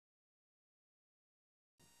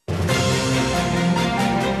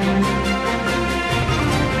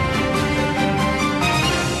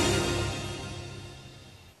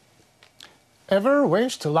Ever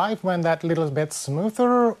wished life went that little bit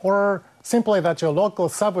smoother, or simply that your local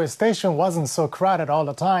subway station wasn't so crowded all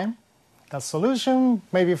the time? The solution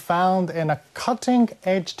may be found in a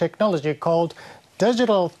cutting-edge technology called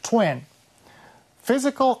digital twin.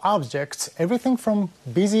 Physical objects, everything from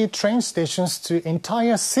busy train stations to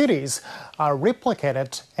entire cities, are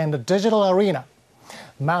replicated in the digital arena.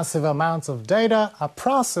 Massive amounts of data are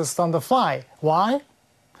processed on the fly. Why?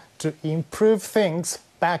 To improve things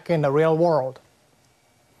back in the real world.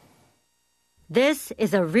 This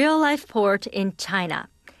is a real-life port in China.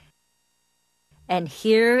 And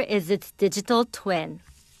here is its digital twin.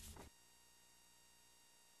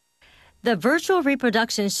 The virtual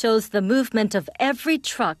reproduction shows the movement of every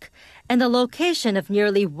truck and the location of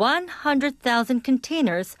nearly 100,000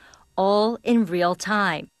 containers, all in real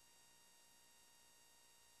time.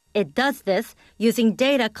 It does this using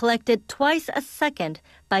data collected twice a second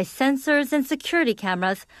by sensors and security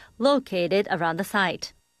cameras located around the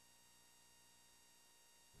site.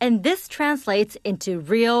 And this translates into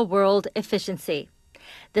real-world efficiency.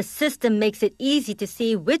 The system makes it easy to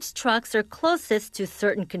see which trucks are closest to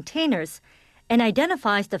certain containers and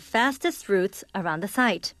identifies the fastest routes around the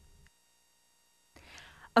site.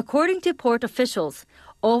 According to port officials,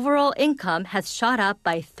 overall income has shot up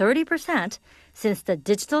by 30% since the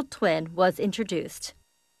digital twin was introduced.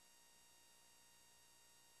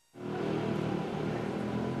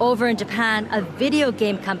 Over in Japan, a video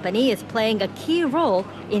game company is playing a key role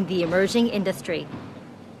in the emerging industry.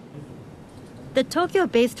 The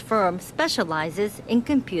Tokyo-based firm specializes in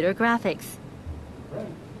computer graphics.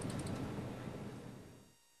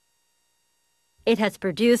 It has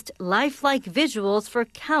produced lifelike visuals for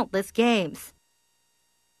countless games.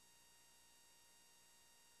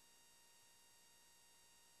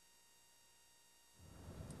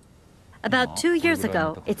 About 2 years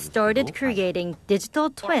ago, it started creating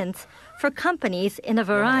digital twins for companies in a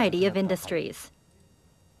variety of industries.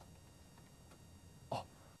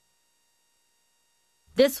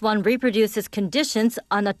 This one reproduces conditions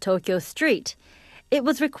on a Tokyo street. It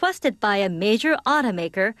was requested by a major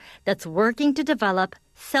automaker that's working to develop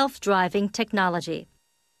self-driving technology.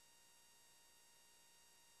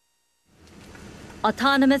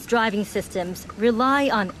 Autonomous driving systems rely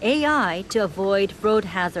on AI to avoid road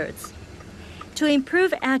hazards. To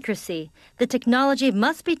improve accuracy, the technology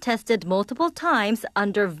must be tested multiple times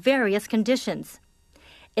under various conditions.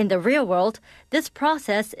 In the real world, this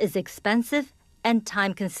process is expensive and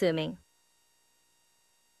time-consuming.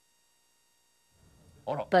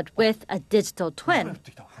 But with a digital twin,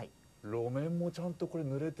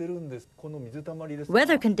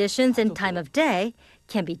 weather conditions and time of day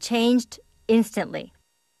can be changed instantly.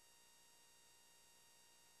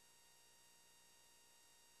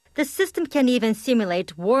 The system can even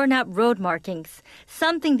simulate worn-out road markings,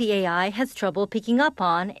 something the AI has trouble picking up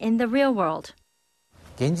on in the real world.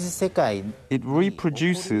 It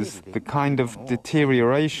reproduces the kind of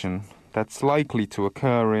deterioration that's likely to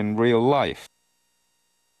occur in real life.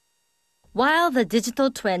 While the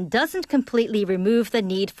digital twin doesn't completely remove the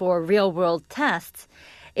need for real-world tests,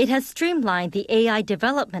 it has streamlined the AI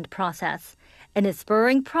development process and is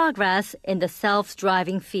spurring progress in the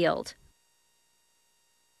self-driving field.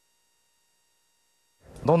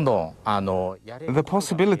 The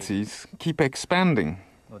possibilities keep expanding.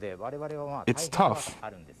 It's tough,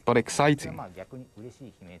 but exciting.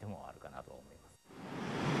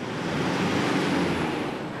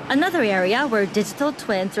 Another area where digital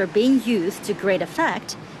twins are being used to great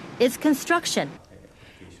effect is construction.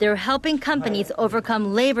 They're helping companies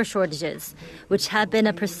overcome labor shortages, which have been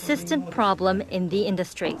a persistent problem in the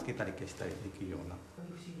industry.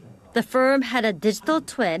 The firm had a digital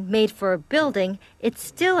twin made for a building it's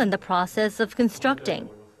still in the process of constructing.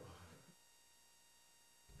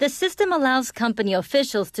 The system allows company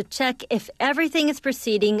officials to check if everything is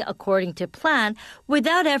proceeding according to plan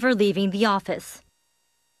without ever leaving the office.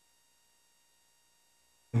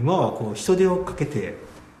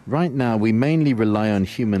 Right now, we mainly rely on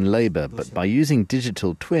human labor, but by using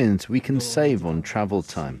digital twins, we can save on travel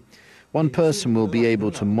time. One person will be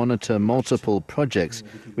able to monitor multiple projects,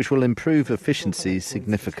 which will improve efficiency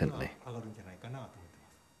significantly.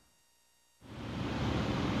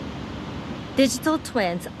 Digital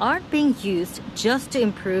twins aren't being used just to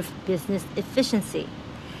improve business efficiency.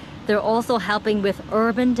 They're also helping with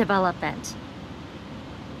urban development.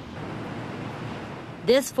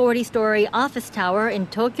 This 40-story office tower in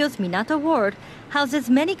Tokyo's Minato Ward houses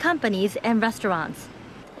many companies and restaurants.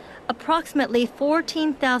 Approximately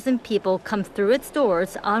 14,000 people come through its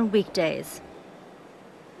doors on weekdays.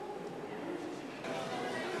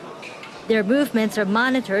 Their movements are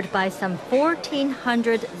monitored by some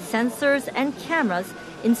 1,400 sensors and cameras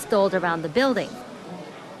installed around the building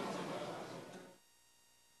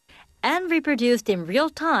and reproduced in real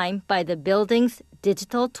time by the building's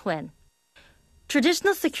digital twin.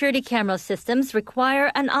 Traditional security camera systems require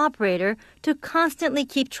an operator to constantly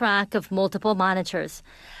keep track of multiple monitors,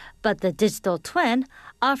 but the digital twin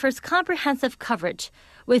offers comprehensive coverage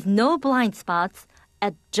with no blind spots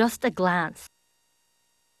at just a glance.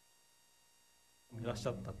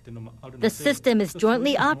 The system is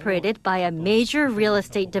jointly operated by a major real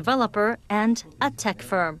estate developer and a tech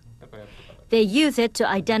firm. They use it to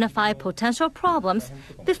identify potential problems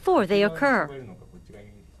before they occur.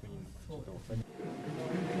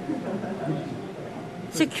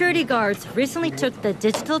 Security guards recently took the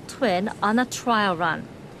digital twin on a trial run.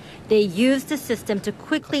 They used the system to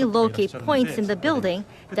quickly locate points in the building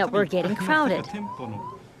that were getting crowded.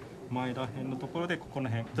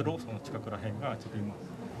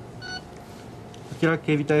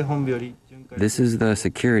 This is the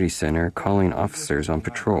security center calling officers on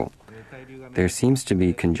patrol. There seems to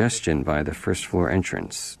be congestion by the first floor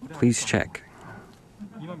entrance. Please check.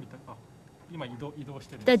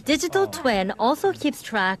 The digital twin also keeps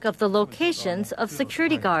track of the locations of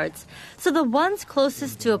security guards, so the ones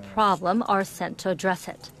closest to a problem are sent to address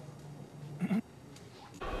it.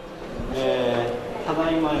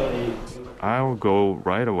 I'll go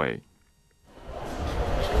right away.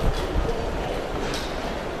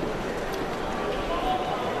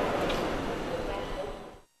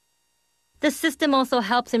 The system also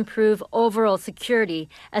helps improve overall security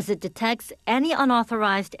as it detects any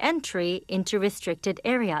unauthorized entry into restricted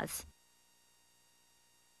areas.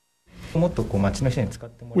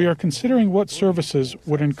 We are considering what services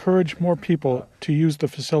would encourage more people to use the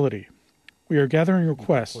facility. We are gathering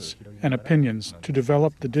requests and opinions to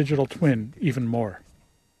develop the digital twin even more.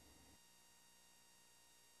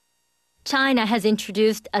 China has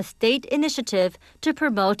introduced a state initiative to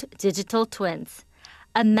promote digital twins.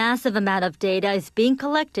 A massive amount of data is being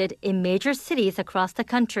collected in major cities across the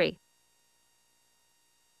country.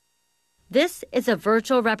 This is a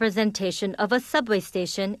virtual representation of a subway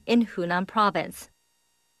station in Hunan province.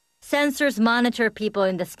 Sensors monitor people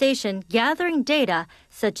in the station, gathering data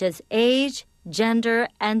such as age, gender,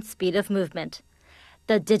 and speed of movement.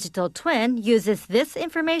 The digital twin uses this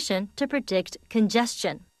information to predict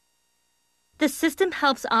congestion. The system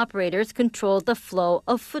helps operators control the flow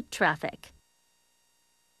of foot traffic.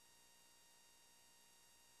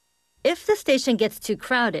 If the station gets too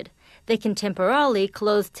crowded, they can temporarily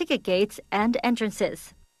close ticket gates and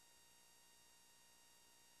entrances.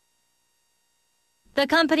 The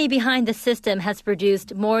company behind the system has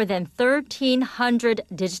produced more than 1,300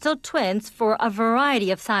 digital twins for a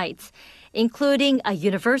variety of sites, including a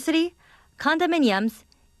university, condominiums,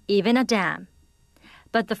 even a dam.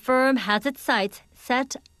 But the firm has its sights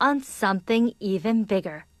set on something even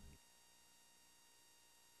bigger.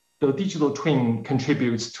 The digital twin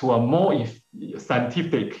contributes to a more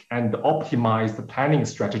scientific and optimized planning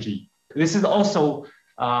strategy. This is also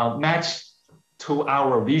matched to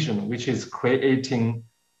our vision, which is creating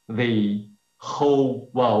the whole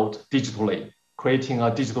world digitally, creating a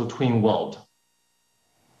digital twin world.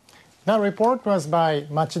 That report was by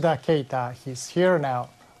Machida Keita. He's here now.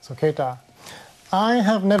 So Keita, I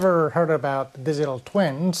have never heard about digital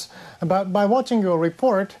twins, but by watching your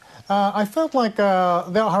report, I felt like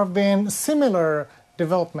there have been similar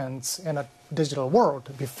developments in a digital world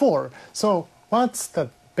before. So what's the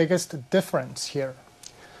biggest difference here?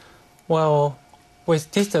 Well,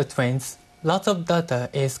 with digital twins, lots of data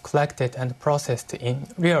is collected and processed in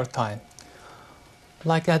real time.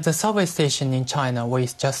 Like at the subway station in China we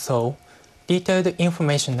just saw, detailed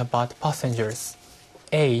information about passengers,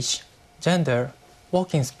 age, gender,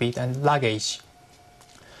 walking speed, and luggage.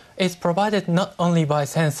 It's provided not only by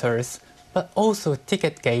sensors, but also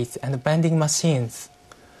ticket gates and vending machines.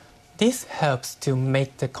 This helps to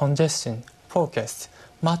make the congestion forecast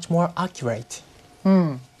much more accurate.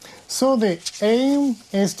 So the aim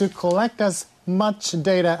is to collect as much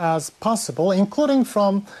data as possible, including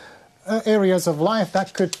from areas of life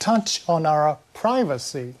that could touch on our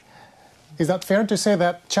privacy. Is that fair to say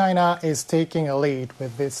that China is taking a lead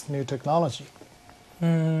with this new technology?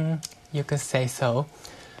 You could say so.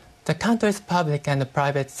 The country's public and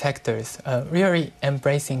private sectors are really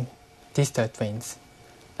embracing digital twins.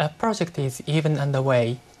 A project is even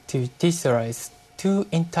underway to digitalize 2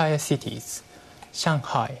 entire cities,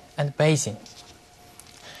 Shanghai and Beijing.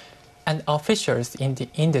 And officials in the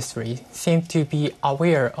industry seem to be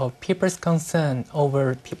aware of people's concern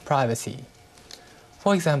over privacy.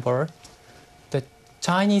 For example, the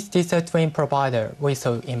Chinese digital twin provider we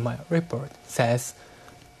saw in my report says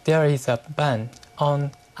there is a ban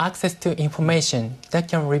on access to information that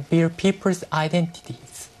can reveal people's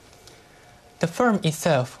identities. The firm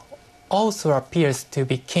itself also appears to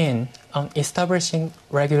be keen on establishing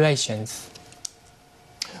regulations.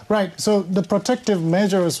 Right, so the protective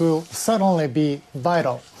measures will certainly be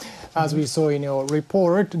vital. As we saw in your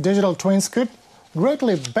report, digital twins could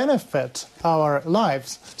greatly benefit our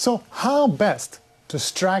lives. So how best to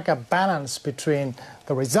strike a balance between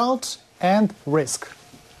the results and risk?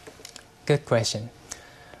 Good question.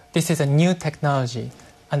 This is a new technology,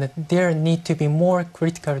 and there need to be more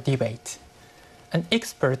critical debate. An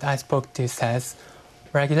expert I spoke to says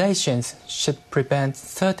regulations should prevent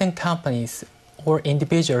certain companies or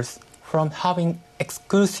individuals from having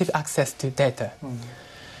exclusive access to data,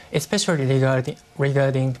 especially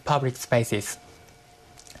regarding public spaces.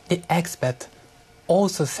 The expert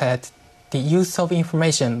also said the use of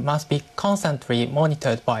information must be constantly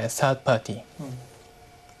monitored by a third party.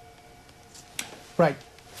 Right.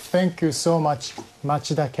 Thank you so much,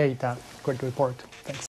 Machida Keita. Great report.